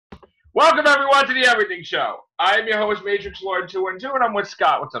Welcome, everyone, to the Everything Show. I am your host, Matrixlord212, and I'm with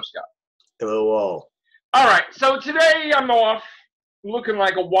Scott. What's up, Scott? Hello, all. All right, so today I'm off looking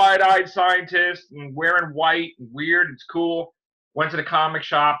like a wide-eyed scientist and wearing white and weird. It's cool. Went to the comic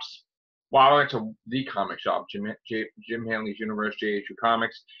shops. Well, I went to the comic shop, Jim Hanley's Universe, JHU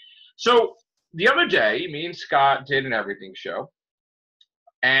Comics. So the other day, me and Scott did an Everything Show,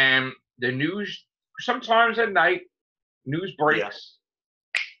 and the news, sometimes at night, news breaks.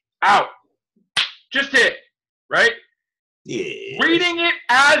 Out. Just hit, right? Yeah. Reading it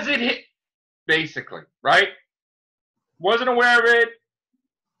as it hit, basically, right? Wasn't aware of it.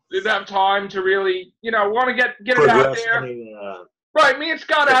 Didn't have time to really, want to get it out there. Right, me and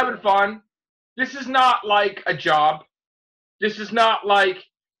Scott are having fun. This is not like a job. This is not like,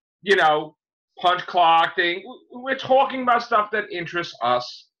 punch clock thing. We're talking about stuff that interests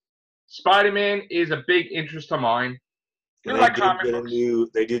us. Spider-Man is a big interest of mine. They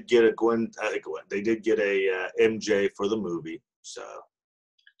did get a Gwen. They did get a MJ for the movie. So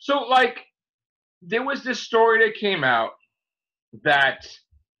there was this story that came out that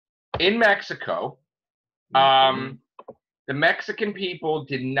in Mexico, the Mexican people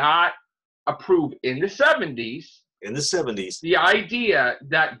did not approve in the 70s. In the 70s, the idea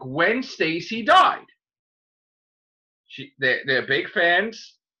that Gwen Stacy died. They're big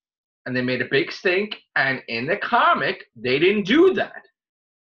fans. And they made a big stink, and in the comic, they didn't do that.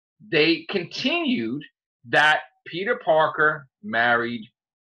 They continued that Peter Parker married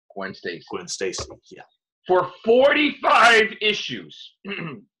Gwen Stacy. Gwen Stacy, yeah. For 45 issues.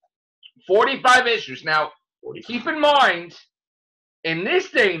 45 issues. Now, 45. Keep in mind, in this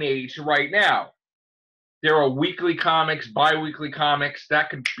day and age right now, there are weekly comics, bi-weekly comics.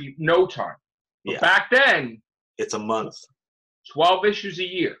 That could be no time. But back then, it's a month. 12 issues a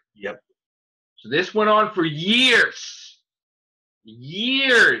year. Yep. So this went on for years.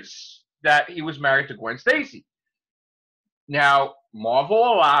 Years that he was married to Gwen Stacy. Now, Marvel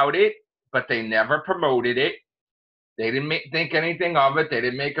allowed it, but they never promoted it. They didn't think anything of it. They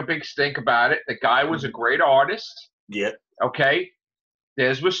didn't make a big stink about it. The guy was a great artist. Yeah. Okay.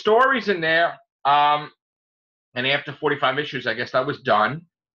 There was stories in there. And after 45 issues, I guess that was done,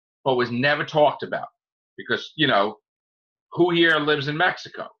 but was never talked about. Because, who here lives in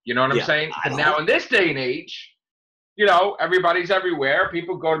Mexico? You know what I'm saying? And now in this day and age, everybody's everywhere.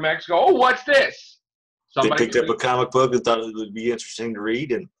 People go to Mexico. Oh, what's this? They picked up a comic book and thought it would be interesting to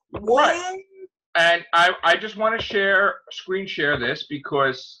read. Right. And I just want to screen share this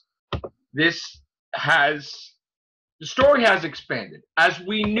because the story has expanded as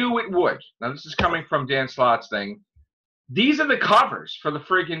we knew it would. Now, this is coming from Dan Slott's thing. These are the covers for the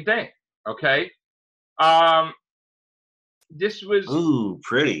freaking thing. Okay. This was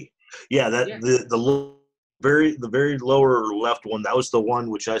pretty. Yeah, the very lower left one, that was the one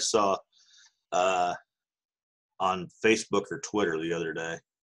which I saw on Facebook or Twitter the other day.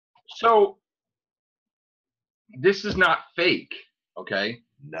 So this is not fake, okay?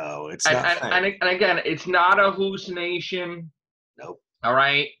 No, it's not fake. And again, it's not a hallucination. Nope. All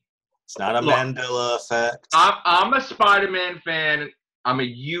right? It's not a Mandela effect. I'm a Spider-Man fan. I'm a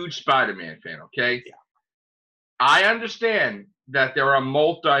huge Spider-Man fan, okay? Yeah. I understand that there are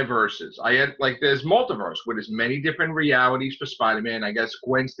multiverses. There's multiverse where there's many different realities for Spider-Man. I guess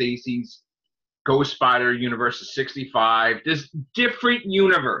Gwen Stacy's Ghost Spider universe is 65. There's different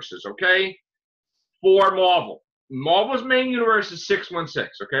universes, okay? For Marvel. Marvel's main universe is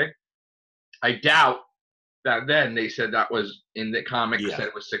 616, okay? I doubt that then they said that was in the comic. They said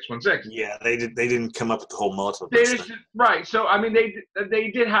it was 616. Yeah, they didn't come up with the whole multiverse thing. Right. So I mean,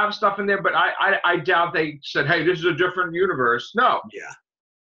 they did have stuff in there, but I doubt they said, "Hey, this is a different universe." No. Yeah.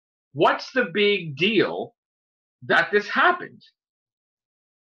 What's the big deal that this happened?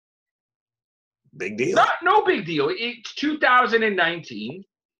 Big deal. No big deal. It's 2019.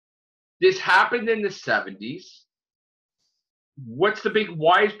 This happened in the 70s. What's the big?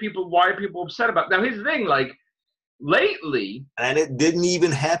 Why are people upset about it? Now here's the thing, lately, and it didn't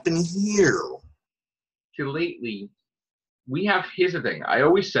even happen here. Lately, here's the thing. I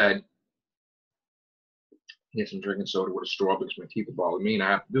always said, yes, I'm drinking soda with a straw because my teeth are bothering me and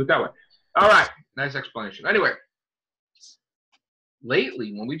I have to do it that way. All right, nice explanation. Anyway,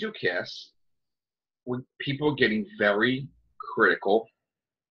 lately when we do casts, people are getting very critical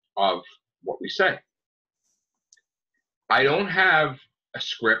of what we say. I don't have a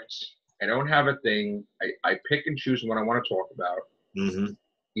script. I don't have a thing. I pick and choose what I want to talk about. Mm-hmm.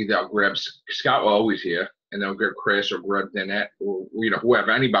 Either I'll grab Scott, always here, and then I'll grab Chris or grab Danette or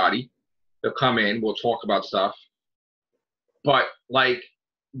whoever, anybody. They'll come in. We'll talk about stuff. But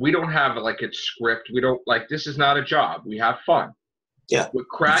we don't have a script. We don't this is not a job. We have fun. Yeah. We're We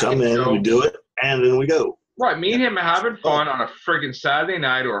cracking come in, jokes. we do it, and then we go. Right, me and him are having fun on a friggin' Saturday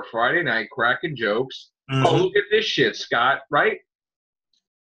night or a Friday night, cracking jokes. Mm-hmm. Oh, look at this shit, Scott, right?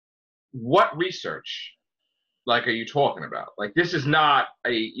 What research, like, are you talking about? Like, this is not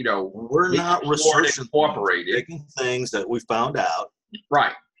a, you know, we're not researching Incorporated. taking things that we found out.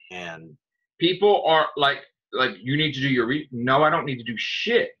 Right. And people are like, you need to do your no, I don't need to do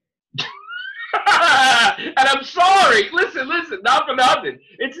shit. And I'm sorry. Listen, not for nothing.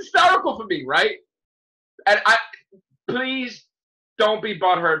 It's hysterical for me, right? And please don't be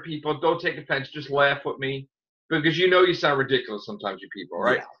butthurt, people. Don't take offense. Just laugh with me. Because you sound ridiculous sometimes, you people,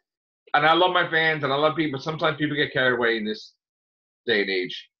 right? Yeah. And I love my fans and I love people. Sometimes people get carried away in this day and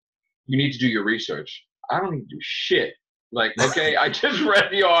age. You need to do your research. I don't need to do shit. Like, okay, I just read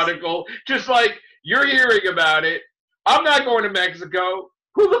the article. Just like you're hearing about it. I'm not going to Mexico.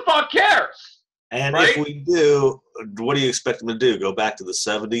 Who the fuck cares? And right? If we do, what do you expect them to do? Go back to the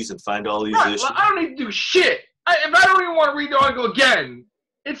 70s and find all these issues? Well, I don't need to do shit. If I don't even want to read the article again,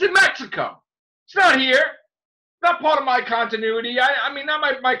 it's in Mexico. It's not here. Not part of my continuity. I mean, not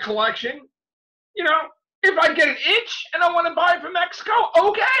my collection. You know, if I get an itch and I want to buy it from Mexico,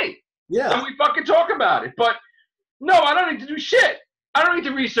 okay. Yeah. And we fucking talk about it. But no, I don't need to do shit. I don't need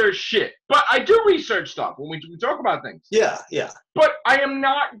to research shit. But I do research stuff when we talk about things. Yeah, yeah. But I am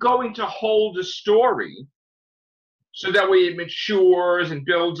not going to hold a story so that way it matures and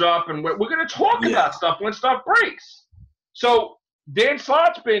builds up. And we're going to talk about stuff when stuff breaks. So Dan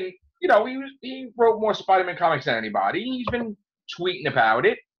Slott's been, he wrote more Spider-Man comics than anybody. He's been tweeting about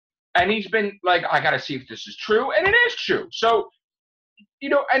it. And he's been like, I got to see if this is true. And it is true. So,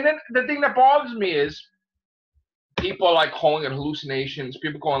 and then the thing that bothers me is people are like calling it hallucinations.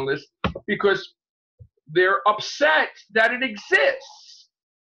 People calling this because they're upset that it exists.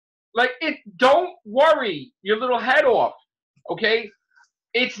 Like, don't worry your little head off, okay?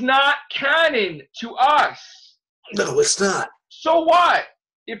 It's not canon to us. No, it's not. So what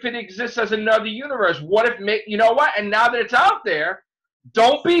if it exists as another universe? What if, you know what? And now that it's out there,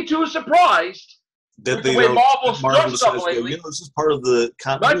 don't be too surprised that the way Marvel's done stuff lately. This is part of the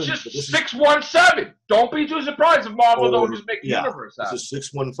continuity. That's just 617. Don't be too surprised if Marvel don't just make a universe out. This is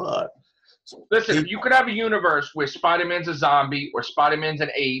 615. Listen, if you could have a universe where Spider-Man's a zombie, or Spider-Man's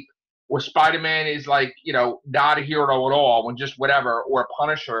an ape, or Spider-Man is like, not a hero at all, when just whatever, or a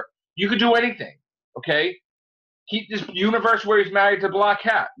Punisher, you could do anything, okay? Keep this universe where he's married to Black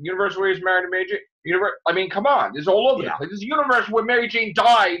Cat, universe where he's married to Major, universe. I mean, come on, this is all over the place. This is a universe where Mary Jane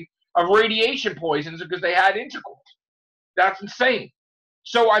died of radiation poisons because they had intercourse. That's insane.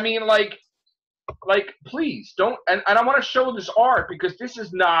 So, I mean, like, please don't. And I want to show this art because this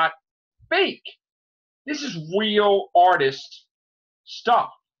is not fake. This is real artist stuff.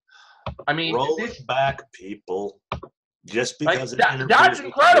 I mean, roll it back, people. Just because that's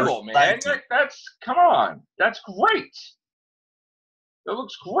incredible, man. That's come on. That's great. It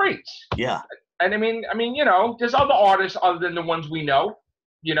looks great. Yeah. And I mean, there's other artists other than the ones we know.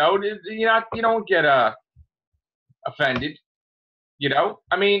 You don't get offended.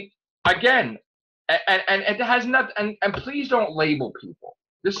 I mean, again, and it has nothing. And please don't label people.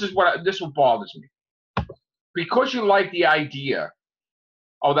 This is what bothers me. Because you like the idea,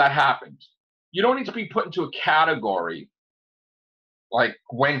 oh, that happened. You don't need to be put into a category like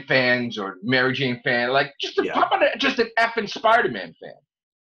Gwen fans or Mary Jane fan. Like how about just an effing Spider-Man fan?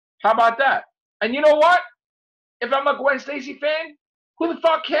 How about that? And you know what? If I'm a Gwen Stacy fan, who the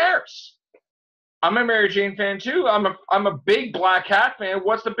fuck cares? I'm a Mary Jane fan too. I'm a big Black Cat fan.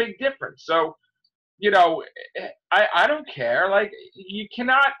 What's the big difference? So, I don't care. Like, you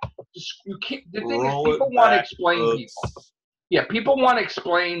cannot. The thing is, people want to explain people. Yeah, people want to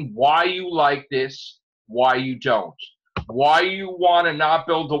explain why you like this, why you don't, why you want to not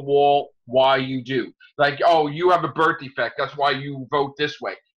build a wall, why you do. Like, oh, you have a birth defect. That's why you vote this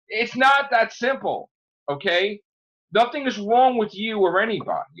way. It's not that simple. Okay. Nothing is wrong with you or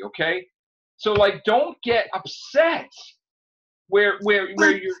anybody, okay? So, like, don't get upset where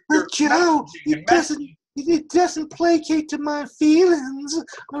you're Joe, it doesn't placate to my feelings.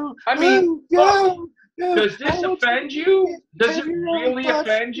 I mean, does this offend you? Does it really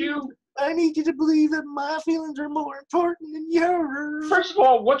offend you? I need you to believe that my feelings are more important than yours. First of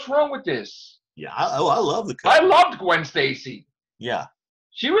all, what's wrong with this? Yeah, I love the cover. I loved Gwen Stacy. Yeah.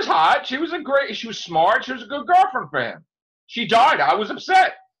 She was hot. She was smart. She was a good girlfriend for him. She died. I was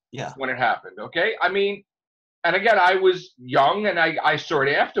upset when it happened, okay? I mean, and again, I was young, and I saw it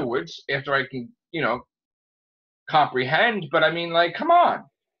afterwards, after I can, comprehend. But, I mean, like, come on.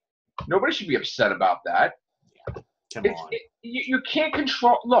 Nobody should be upset about that. Come on. You can't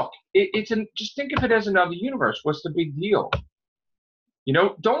control – look, just think of it as another universe. What's the big deal? You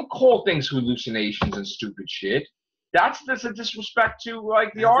know, don't call things hallucinations and stupid shit. That's a disrespect to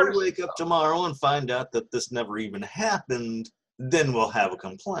like the If artist. we wake up tomorrow and find out that this never even happened, then we'll have a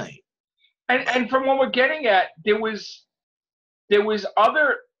complaint. And from what we're getting at, there was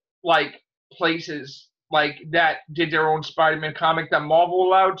other like places like that did their own Spider-Man comic that Marvel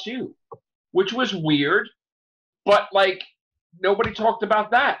allowed too, which was weird. But like nobody talked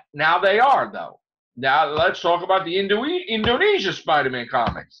about that. Now they are though. Now let's talk about the Indonesia Spider-Man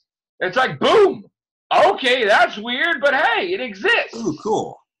comics. It's like boom. Okay, that's weird, but hey, it exists. Ooh,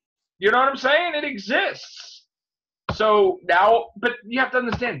 cool. You know what I'm saying? It exists. So now, but you have to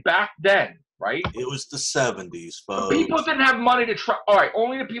understand, back then, right? It was the 70s, folks. People didn't have money to travel. All right,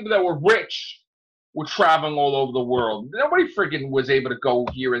 only the people that were rich were traveling all over the world. Nobody freaking was able to go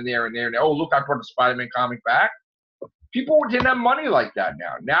here and there and there. And oh, look, I brought a Spider-Man comic back. People didn't have money like that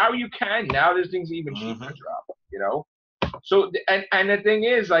now. Now you can. Now there's things even cheaper to drop, you know? So, and the thing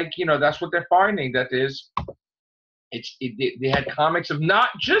is, like, you know, that's what they're finding, that they had comics of not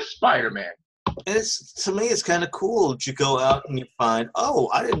just Spider-Man. To me, it's kind of cool that you go out and you find, oh,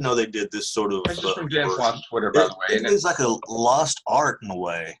 I didn't know they did this sort of. This is from Dan Slott's Twitter, by the way. It's like a lost art in a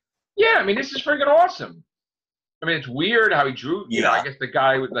way. Yeah, I mean, this is freaking awesome. I mean, it's weird how he drew, you know, I guess the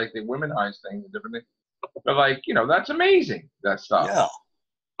guy with, like, the womenized things and different things. But, like, you know, that's amazing, that stuff. Yeah.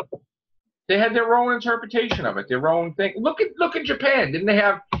 They had their own interpretation of it, their own thing. Look at Japan. Didn't they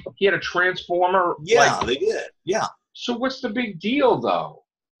have, he had a Transformer? Yeah, they did. Yeah. So what's the big deal, though?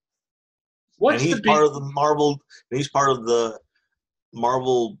 He's part of the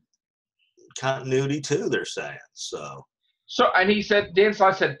Marvel continuity, too, they're saying. So, and he said, Dan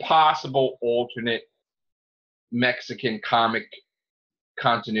Slott said possible alternate Mexican comic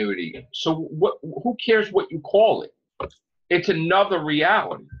continuity. So who cares what you call it? It's another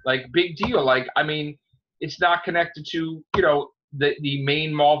reality. Like, big deal. Like, I mean, it's not connected to, you know, the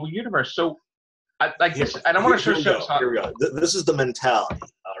main Marvel universe. So this, and I want to show here we go. This is the mentality,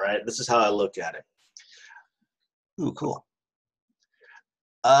 all right? This is how I look at it. Ooh, cool.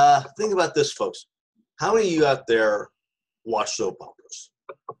 Think about this, folks. How many of you out there watch soap operas?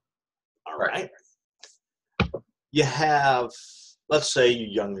 All right. You have, let's say you're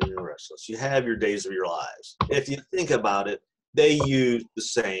young and you're restless. You have your Days of Your Lives. If you think about it, they use the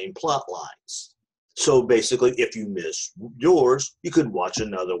same plot lines. So basically, if you miss yours, you could watch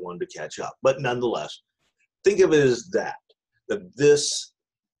another one to catch up. But nonetheless, think of it as that this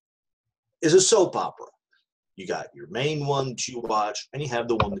is a soap opera. You got your main one that you watch, and you have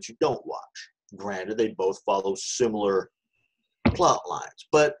the one that you don't watch. Granted, they both follow similar plot lines,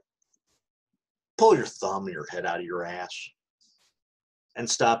 but pull your thumb and your head out of your ass and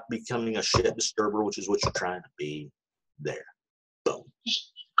stop becoming a shit disturber, which is what you're trying to be. There. Boom.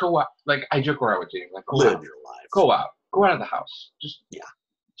 Just go out. Like, I joke around with you. Like, live your life. Go out. Go out of the house.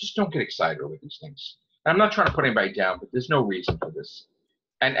 Just don't get excited over these things. And I'm not trying to put anybody down, but there's no reason for this.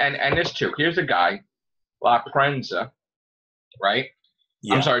 And this too. Here's a guy, La Prensa, right?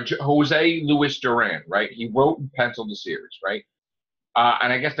 Yeah. I'm sorry, Jose Luis Duran, right? He wrote and penciled the series, right?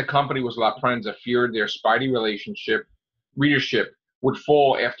 And I guess the company was La Prensa feared their Spidey readership would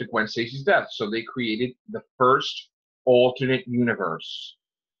fall after Gwen Stacy's death. So they created the first alternate universe.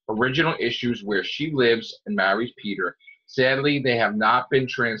 Original issues where she lives and marries Peter. Sadly, they have not been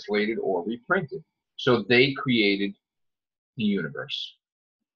translated or reprinted. So they created the universe.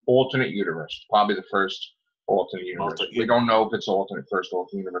 Alternate universe. Probably the first alternate universe. We don't know if it's first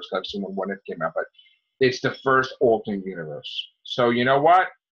alternate universe because I've seen when it came out, but it's the first alternate universe. So you know what?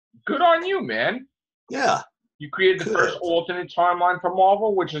 Good on you, man. Yeah. You created the first alternate timeline for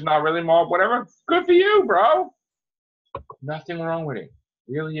Marvel, which is not really Marvel, whatever. Good for you, bro. Nothing wrong with it.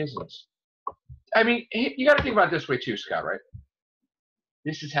 Really isn't. I mean, you got to think about it this way too, Scott, right?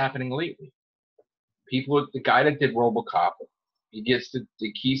 This is happening lately. The guy that did RoboCop, he gets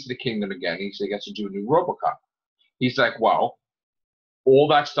the keys to the kingdom again. He gets to do a new RoboCop. He's like, well, all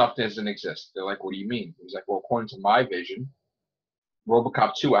that stuff doesn't exist. They're like, what do you mean? He's like, well, according to my vision,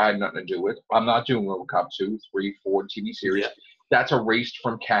 RoboCop 2 I had nothing to do with. I'm not doing RoboCop 2, 3, 4 TV series. Yeah. That's erased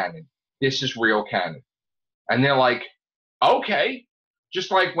from canon. This is real canon. And they're like, okay. Just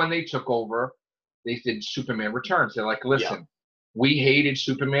like when they took over, they did Superman Returns. They're like, listen, we hated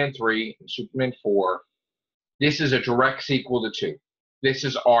Superman 3 and Superman 4. This is a direct sequel to 2. This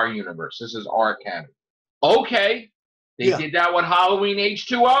is our universe. This is our canon. Okay. They did that with Halloween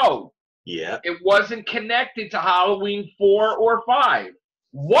H2O. Yeah. It wasn't connected to Halloween 4 or 5.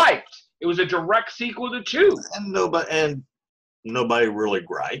 Wiped. It was a direct sequel to 2. And nobody really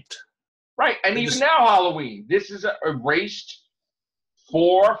griped. Right. And even now, Halloween. This is erased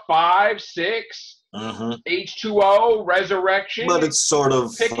 4, 5, 6. H2O, Resurrection. But it's sort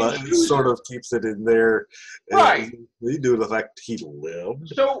of keeps it in there. Right. We do the fact he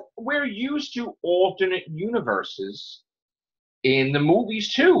lived. So we're used to alternate universes in the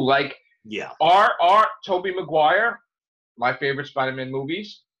movies too. Like, our Tobey Maguire, my favorite Spider-Man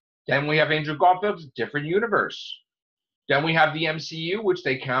movies. Then we have Andrew Garfield's different universe. Then we have the MCU, which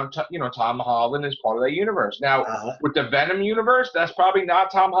they count, Tom Holland as part of that universe. Now, with the Venom universe, that's probably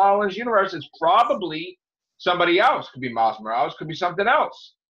not Tom Holland's universe. It's probably somebody else. Could be Miles Morales, could be something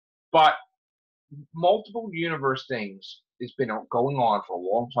else. But multiple universe things has been going on for a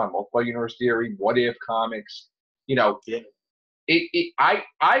long time. Multiple universe theory, what if comics, I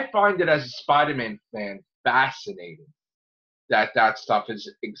find it as a Spider-Man fan fascinating that stuff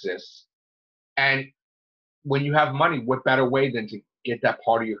exists. And when you have money, what better way than to get that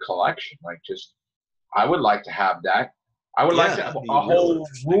part of your collection? Like, I would like to have that. I would like to have a whole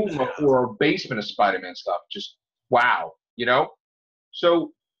room or a basement of Spider-Man stuff. Just wow,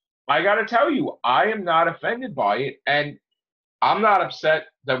 So I got to tell you, I am not offended by it, and I'm not upset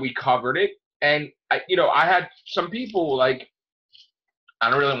that we covered it. And I had some people like, I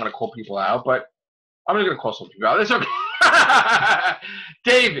don't really want to call people out, but I'm just going to call some people out. That's okay.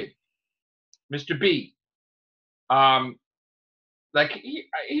 David, Mr. B. Like he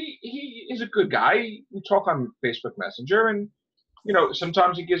is a good guy. We talk on Facebook Messenger, and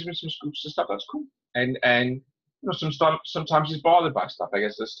sometimes he gives me some scoops and stuff. That's cool. And sometimes he's bothered by stuff. I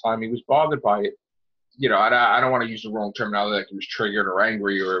guess this time he was bothered by it. I don't want to use the wrong terminology, like he was triggered or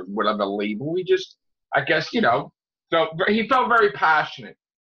angry or whatever label. He just, I guess, he felt very passionate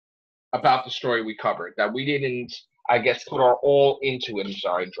about the story we covered. That we didn't, I guess, put our all into it. I'm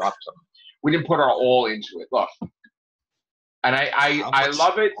sorry, I dropped something. We didn't put our all into it. Look. And I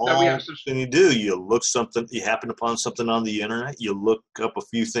love it that we have some. You do. You look something. You happen upon something on the internet. You look up a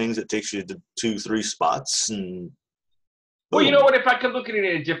few things. It takes you to 2-3 spots, and well, you know what? If I could look at it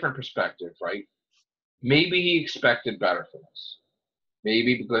in a different perspective, right? Maybe he expected better from us.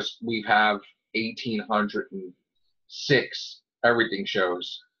 Maybe because we have 1,806 everything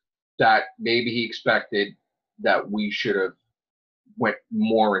shows, that maybe he expected that we should have went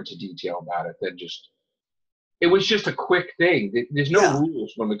more into detail about it than just. It was just a quick thing. There's no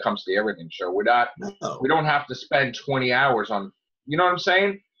rules when it comes to the everything show. We don't have to spend 20 hours on, you know what I'm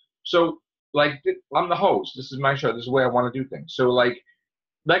saying? So, like, I'm the host. This is my show. This is the way I want to do things. So, like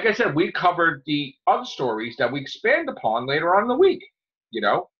I said, we covered the other stories that we expand upon later on in the week.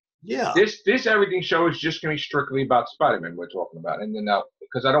 Yeah. This everything show is just going to be strictly about Spider-Man we're talking about. And then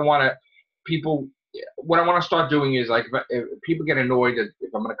because I don't want to, what I want to start doing is, like, if people get annoyed that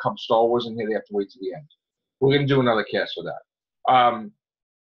if I'm going to cover Star Wars in here, they have to wait to the end. We're going to do another cast for that.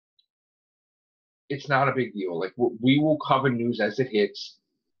 It's not a big deal. Like, we will cover news as it hits.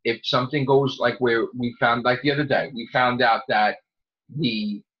 If something goes like where we found, like the other day, we found out that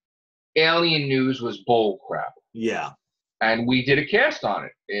the alien news was bull crap. Yeah. And we did a cast on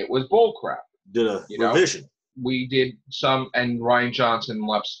it. It was bull crap. Did a revision. We did some, and Ryan Johnson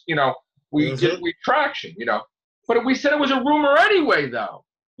left, we did retraction, But we said it was a rumor anyway, though.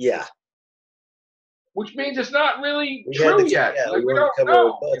 Yeah. Which means it's not really true yet. Yeah, like, we don't cover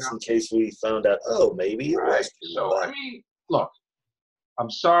know. In case we found out, maybe it was true. So, I mean, look,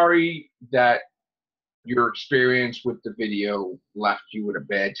 I'm sorry that your experience with the video left you with a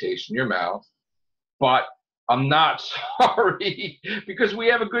bad taste in your mouth, but I'm not sorry because we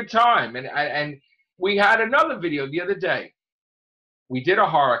have a good time. And we had another video the other day. We did a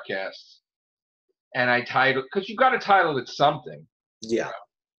horror cast, and I titled, because you got to title it something. Yeah.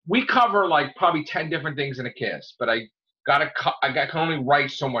 We cover like probably 10 different things in a cast, but I can only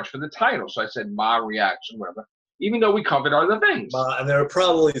write so much for the title. So I said my reaction, whatever, even though we covered other things. And they were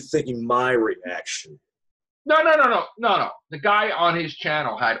probably thinking my reaction. No. The guy on his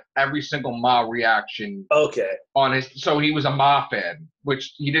channel had every single Ma reaction. Okay. So he was a Ma fan,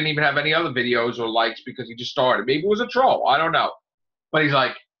 which he didn't even have any other videos or likes because he just started. Maybe it was a troll. I don't know. But he's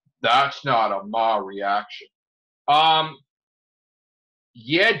like, that's not a Ma reaction.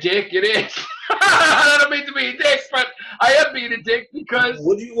 Yeah, Dick, it is. I don't mean to be a dick, but I am being a dick because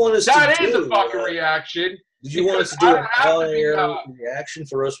what do you want us that to is do? a fucking reaction. Did you want us to do an on-air reaction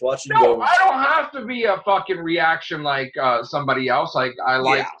for us watching? No, I don't have to be a fucking reaction like somebody else. Like I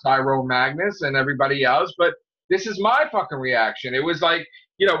like Tyrone Magnus and everybody else, but this is my fucking reaction. It was like,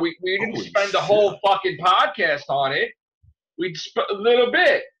 we didn't spend the whole fucking podcast on it. We spent a little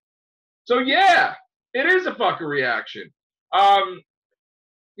bit. So yeah, it is a fucking reaction. And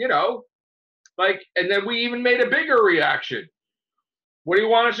then we even made a bigger reaction. What do you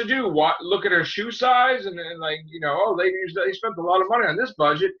want us to do? Look at her shoe size and they spent a lot of money on this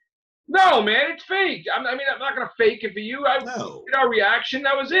budget. No, man, it's fake. I mean, I'm not gonna fake it for you. No. Did our reaction.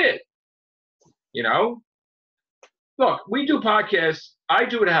 That was it. You know. Look, we do podcasts. I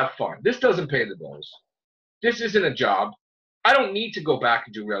do it to have fun. This doesn't pay the bills. This isn't a job. I don't need to go back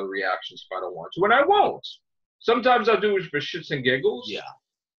and do real reactions if I don't want to, and I won't. Sometimes I'll do it for shits and giggles. Yeah.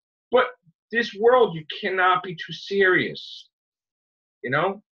 But this world, you cannot be too serious. You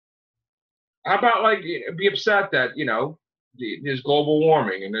know? How about, like, be upset that, you know, there's global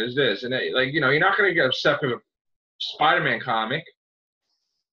warming and there's this and that. Like, you know, you're not going to get upset for a Spider-Man comic.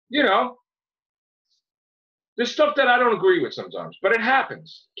 You know? There's stuff that I don't agree with sometimes, but it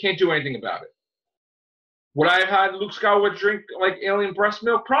happens. Can't do anything about it. Would I have had Luke Skywalker drink, like, alien breast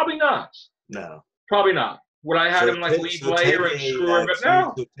milk? Probably not. No. Probably not. Would I have him, like, leave later and screw him? But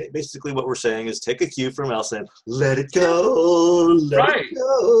no. So basically what we're saying is take a cue from Elsa and let it go. Let it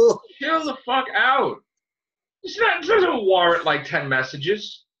go. Chill the fuck out. It doesn't warrant, like, 10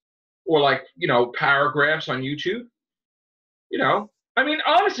 messages or, like, you know, paragraphs on YouTube. You know? I mean,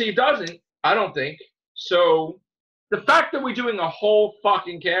 honestly, it doesn't. I don't think. So the fact that we're doing a whole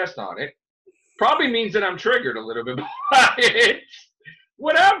fucking cast on it probably means that I'm triggered a little bit by it.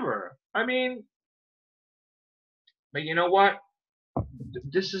 Whatever. I mean, but you know what?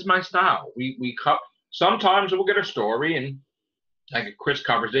 This is my style. We cut. Sometimes we'll get a story and like Chris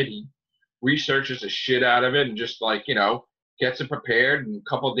covers it. He researches the shit out of it and just, like, you know, gets it prepared in a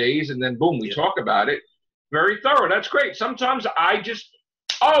couple of days and then boom, we talk about it. Very thorough. That's great. Sometimes I just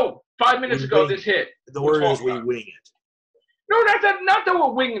 5 minutes ago this hit. The word is we wing it. No, not that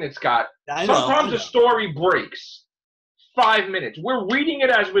we're winging it, Scott. Sometimes a story breaks 5 minutes. We're reading it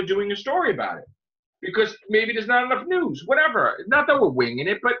as we're doing a story about it. Because maybe there's not enough news. Whatever. Not that we're winging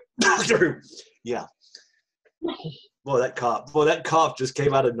it, but yeah. Boy, that cough just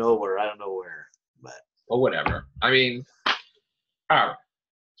came out of nowhere. I don't know where. But whatever. I mean, all right.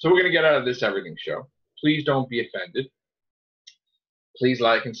 So we're gonna get out of this everything show. Please don't be offended. Please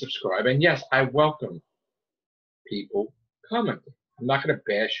like and subscribe. And yes, I welcome people commenting. I'm not going to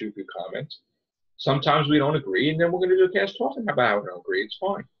bash you if you comment. Sometimes we don't agree, and then we're going to do a cast talking about how we don't agree. It's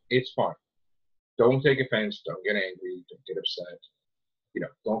fine. It's fine. Don't take offense. Don't get angry. Don't get upset. You know,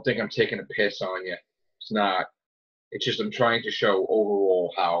 don't think I'm taking a piss on you. It's not. It's just I'm trying to show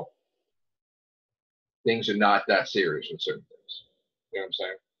overall how things are not that serious with certain things. You know what I'm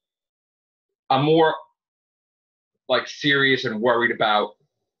saying? I'm more like serious and worried about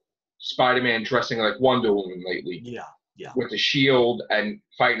Spider-Man dressing like Wonder Woman lately. Yeah. With the shield and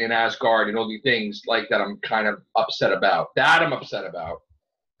fighting in Asgard and all these things like that I'm kind of upset about. That I'm upset about.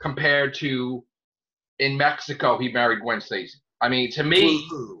 Compared to in Mexico, he married Gwen Stacy. I mean, to me,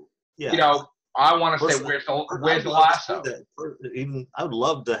 you know, I want to say, where's the lasso? I would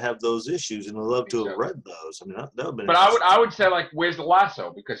love to have those issues, and I'd love to have read those. I mean, that would have been. But I would say, like, where's the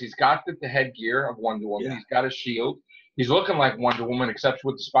lasso? Because he's got the headgear of Wonder Woman. Yeah. He's got a shield. He's looking like Wonder Woman, except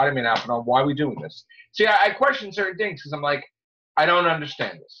with the Spider-Man outfit on. Why are we doing this? See, I question certain things because I'm like, I don't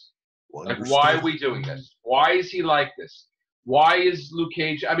understand this. Like, why are we doing this? Why is he like this? Why is Luke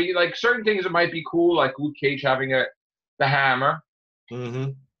Cage? I mean, like, certain things that might be cool, like Luke Cage having the hammer.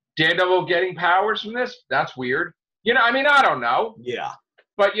 Mm-hmm. Daredevil getting powers from this? That's weird. You know, I mean, I don't know. Yeah.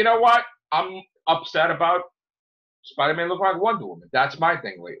 But you know what? I'm upset about Spider-Man looking like Wonder Woman. That's my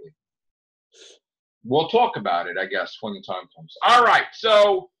thing lately. We'll talk about it, I guess, when the time comes. All right.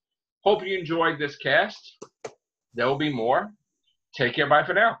 So, hope you enjoyed this cast. There will be more. Take care. Bye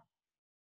for now.